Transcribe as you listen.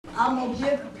I'm going to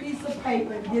get a piece of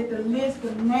paper and get the list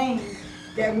of names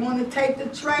that want to take the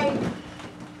training.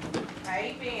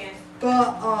 Amen.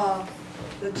 For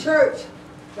the church,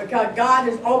 because God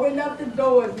has opened up the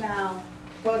doors now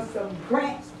for some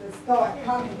grants to start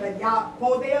coming. But y'all,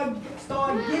 before they'll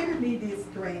start giving me this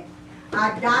grant,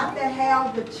 I got to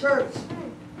have the church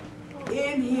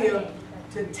in here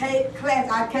to take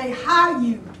class. I can't hire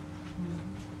you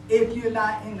if you're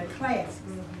not in the classes.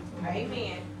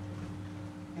 Amen.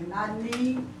 And I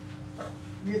need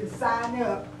you to sign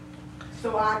up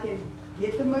so I can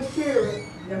get the material.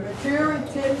 The material,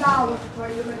 $10 for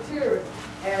the material.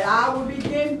 And I will be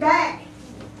getting back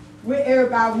with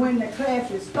everybody when the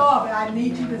classes start, but I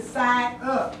need you to sign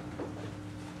up.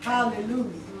 Hallelujah.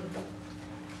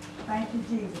 Thank you,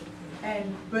 Jesus.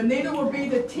 And Benita will be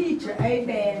the teacher,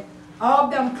 amen,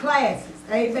 of them classes,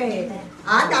 amen.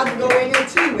 I got to go in there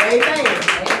too, amen.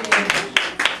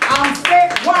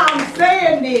 While I'm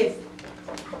saying this,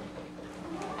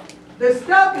 the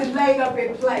stuff is laid up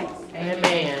in place.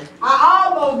 Amen. I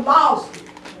almost lost it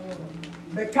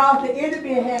because the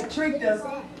enemy had tricked us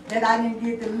that I didn't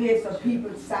get the list of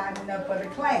people signing up for the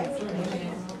class.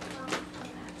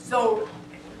 So,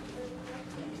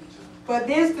 for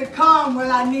this to come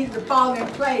when I need to fall in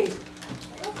place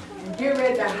and get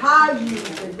ready to hire you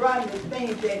to run the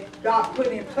things that God put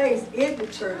in place in the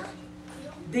church,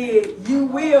 then you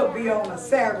will be on a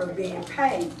salary being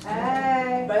paid.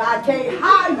 But I can't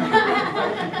hire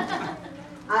you.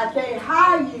 I can't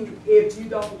hire you if you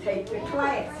don't take the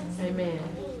class. Amen.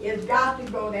 It's got to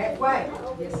go that way.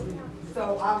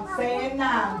 So I'm saying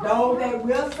now, those that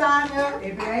will sign up,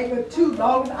 if it ain't but two,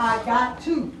 those I got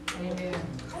two. Amen.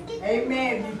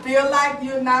 Amen. If you feel like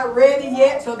you're not ready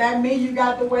yet, so that means you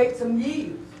got to wait some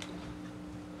years.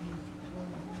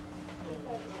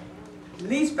 At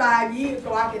least 5 years,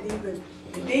 so I can even,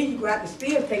 and then you will have to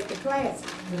still take the classes.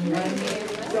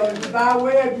 So if by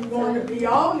way if you want to be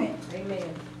on it,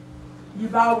 you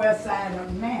might well sign up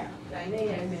now.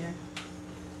 Amen.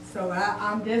 So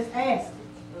I'm just asking.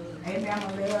 Amen. I'm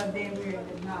going to let her then read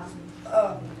the announcement.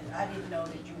 I didn't know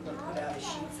that you were going to put out a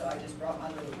sheet, so I just brought my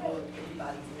little book,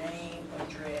 everybody's name,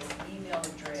 address, email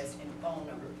address, and phone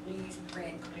number. Please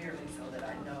print clearly so that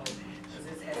I know, because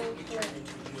this has to be turned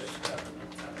into the U.S.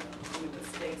 government. So any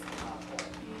mistakes come up, or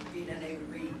if you're not able to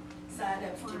read, sign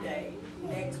up today,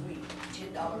 next week,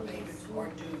 $10 payments are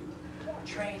due.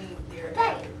 Training there.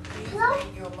 Please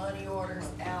make your money orders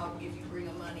out if you bring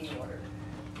a money order.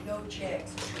 No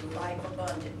checks to Life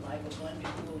Abundant. Life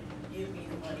Abundant will give me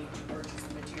the money to purchase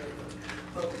the materials.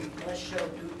 But we must show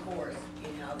due course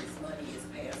in how this money is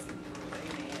passing through.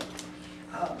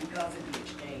 Amen. Because of the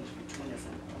exchange between us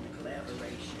on the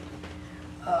collaboration.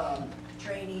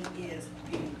 Training is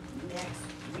the next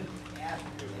week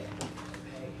after that.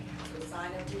 Okay. So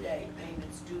sign up today.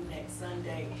 Payments due next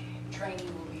Sunday.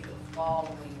 Training will be the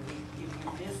following week. If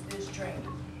you miss this training,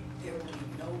 there will be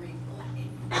no refund and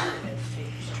you will have to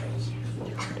take this training.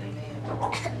 Amen.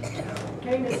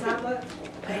 Payments how much?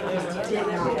 Payments $10.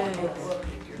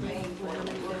 If you're paying for it,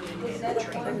 and the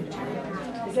training.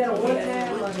 Is that a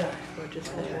one-time? Or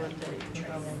just that one day.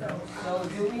 So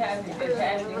do we have to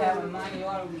actually have a money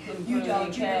order? We couldn't You put it don't,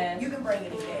 in cash? you can bring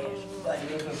it in cash, but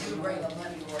if you bring a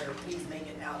money order, please make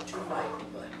it out to Life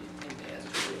Abundant and pass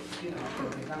through. You know,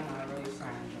 because I'm already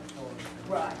signed up for it.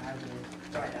 So Right. I just,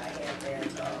 Right, I have that,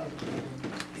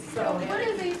 So What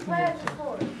is these classes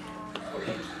for?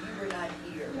 okay, you were not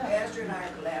here. Pastor and I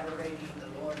are collaborating. The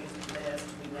Lord is blessed.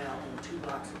 We now own 2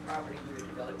 blocks of property. We're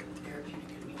developing a therapeutic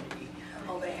community.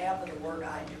 On behalf of the work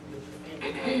I do with the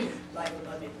Family Life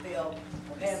Abundant Phil,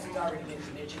 Pastor's already been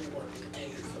commissioned to work with the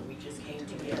neighbors, so we just came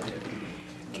together.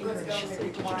 It's going to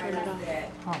require that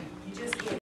you just get